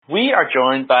We are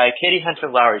joined by Katie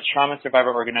Hunter-Lowry, trauma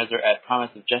survivor organizer at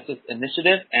Promise of Justice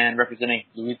Initiative and representing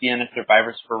Louisiana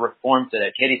Survivors for Reform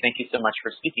today. Katie, thank you so much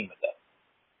for speaking with us.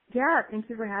 Yeah, thank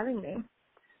you for having me.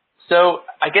 So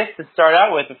I guess to start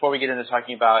out with, before we get into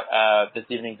talking about this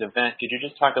evening's event, could you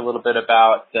just talk a little bit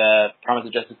about the Promise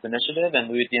of Justice Initiative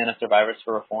and Louisiana Survivors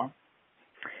for Reform?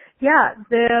 Yeah,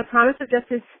 the Promise of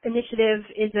Justice Initiative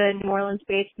is a New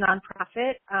Orleans-based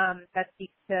nonprofit that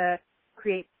seeks to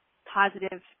create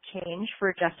positive change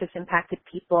for justice-impacted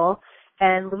people.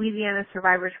 And Louisiana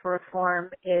Survivors for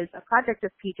Reform is a project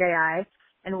of PJI,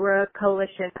 and we're a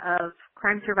coalition of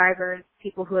crime survivors,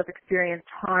 people who have experienced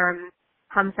harm,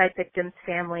 homicide victims'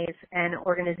 families, and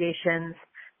organizations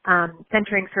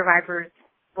centering survivors'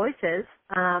 voices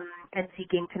and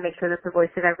seeking to make sure that the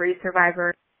voice of every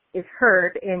survivor is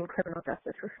heard in criminal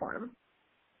justice reform.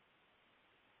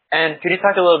 And could you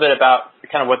talk a little bit about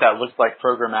kind of what that looks like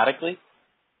programmatically?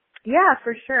 Yeah,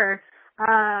 for sure.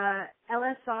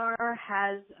 LSR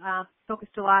has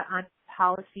focused a lot on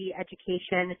policy,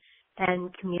 education,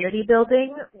 and community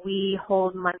building. We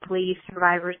hold monthly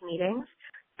survivors meetings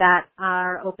that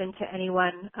are open to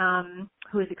anyone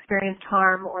who has experienced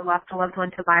harm or lost a loved one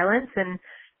to violence, and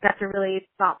that's a really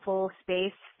thoughtful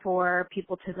space for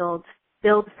people to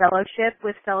build fellowship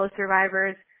with fellow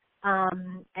survivors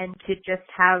and to just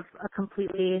have a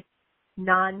completely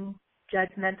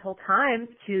non-judgmental time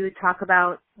to talk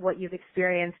about what you've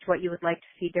experienced, what you would like to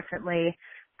see differently.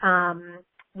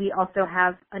 We also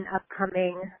have an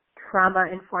upcoming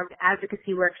trauma-informed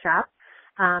advocacy workshop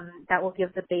that will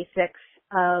give the basics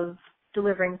of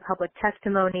delivering public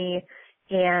testimony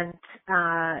and,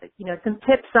 some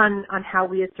tips on how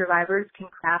we as survivors can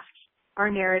craft our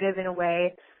narrative in a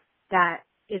way that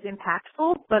is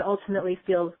impactful but ultimately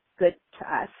feels good to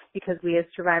us, because we as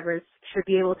survivors should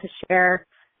be able to share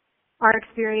our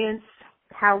experience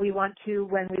how we want to,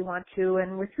 when we want to,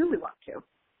 and with who we want to.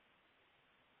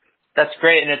 That's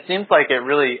great, and it seems like it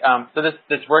really, so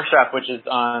this workshop, which is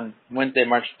on Wednesday,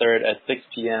 March 3rd at 6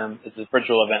 p.m., is a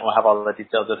virtual event. We'll have all the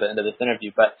details at the end of this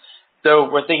interview. But so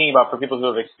we're thinking about for people who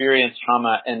have experienced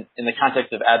trauma and in the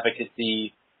context of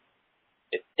advocacy,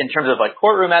 in terms of like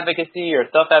courtroom advocacy or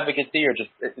self-advocacy, or just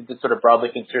sort of broadly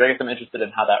considered. I guess I'm interested in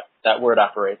how that word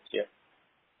operates here.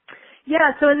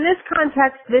 Yeah, so in this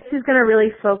context, this is going to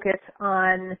really focus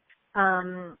on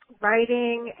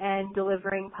writing and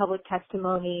delivering public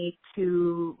testimony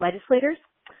to legislators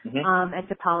and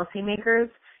to policymakers.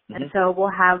 Mm-hmm. And so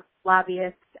we'll have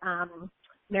lobbyists,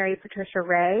 Mary Patricia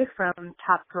Ray from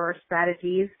Top Drawer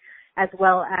Strategies, as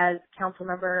well as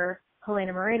Councilmember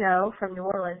Helena Moreno from New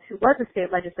Orleans, who was a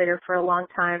state legislator for a long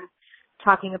time,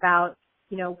 talking about,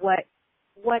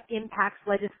 what impacts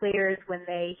legislators when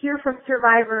they hear from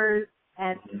survivors,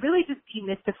 and really just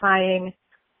demystifying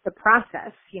the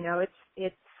process.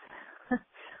 It's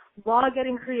law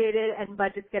getting created and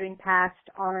budgets getting passed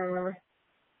are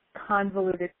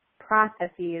convoluted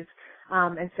processes.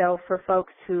 And so for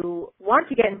folks who want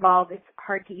to get involved, it's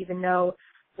hard to even know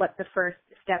what the first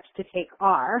steps to take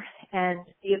are. And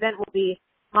the event will be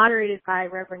moderated by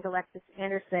Reverend Alexis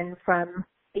Anderson from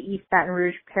the East Baton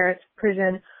Rouge Parish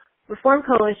Prison Reform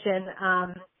Coalition.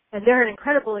 And they're an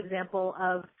incredible example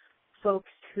of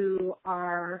folks who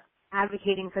are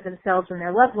advocating for themselves and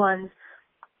their loved ones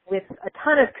with a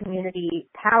ton of community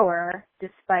power,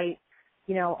 despite,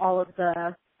 all of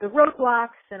the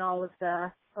roadblocks and all of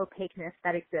the opaqueness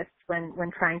that exists when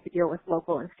trying to deal with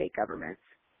local and state governments.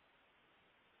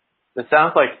 It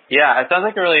sounds like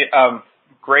a really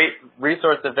great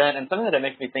resource event, and something that it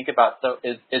makes me think about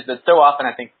is that so often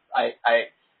I think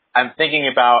I'm thinking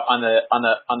about on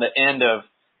the end of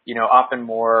often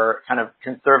more kind of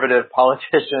conservative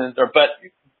politicians, but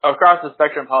across the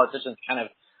spectrum, politicians kind of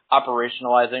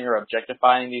operationalizing or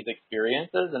objectifying these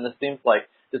experiences, and this seems like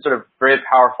this sort of very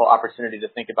powerful opportunity to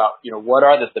think about what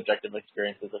are the subjective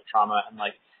experiences of trauma, and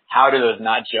like how do those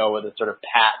not gel with a sort of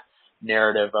pat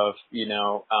narrative of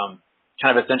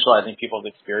kind of essentializing people's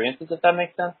experiences, if that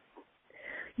makes sense.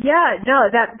 Yeah, no,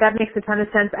 that makes a ton of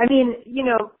sense. I mean,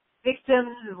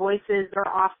 victims' voices are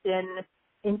often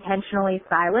intentionally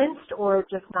silenced or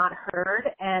just not heard,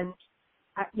 and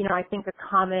I think a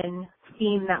common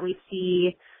theme that we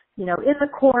see in the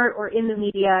court or in the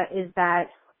media is that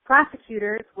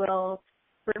prosecutors will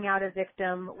bring out a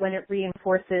victim when it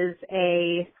reinforces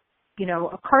a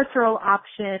carceral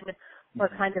option or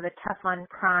kind of a tough on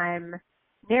crime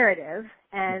narrative.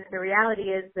 And the reality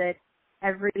is that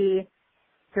every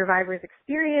survivor's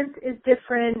experience is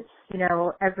different.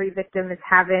 Every victim is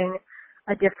having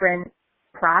a different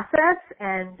process,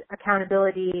 and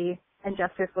accountability and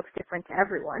justice looks different to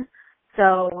everyone.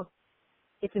 So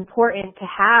it's important to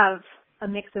have a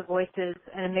mix of voices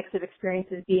and a mix of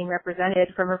experiences being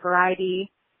represented from a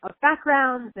variety of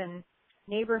backgrounds and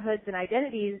neighborhoods and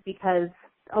identities, because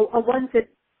a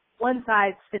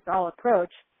one-size-fits-all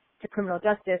approach to criminal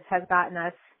justice has gotten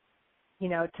us,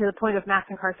 to the point of mass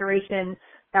incarceration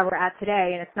that we're at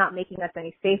today, and it's not making us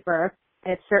any safer,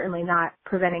 and it's certainly not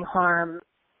preventing harm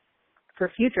for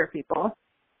future people.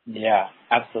 Yeah,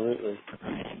 absolutely.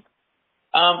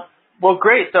 Well,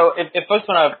 great. So if folks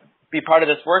want to be part of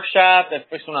this workshop, if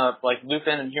folks want to loop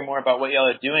in and hear more about what y'all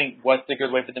are doing, what's a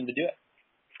good way for them to do it?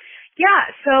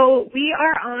 Yeah, so we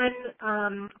are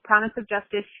on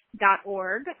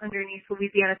promiseofjustice.org underneath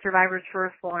Louisiana Survivors for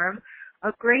Reform.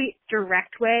 A great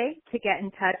direct way to get in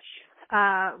touch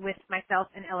with myself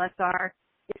and LSR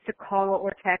is to call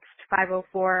or text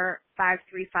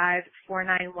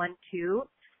 504-535-4912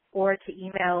 or to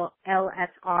email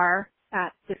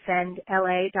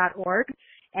lsr@defendla.org.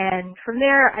 And from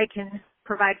there, I can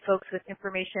provide folks with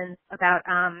information about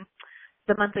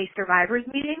the monthly survivors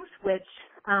meetings, which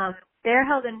they're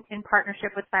held in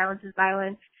partnership with Silence is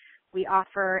Violence. We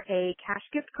offer a cash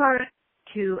gift card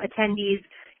to attendees,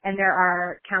 and there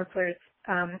are counselors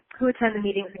who attend the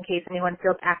meetings in case anyone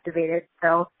feels activated.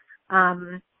 So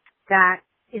that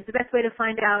is the best way to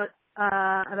find out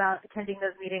about attending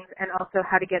those meetings and also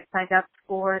how to get signed up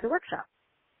for the workshop.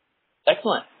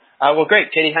 Excellent. Well,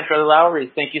 great. Katie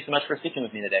Hunter-Lowry, thank you so much for speaking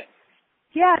with me today.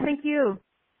 Yeah, thank you.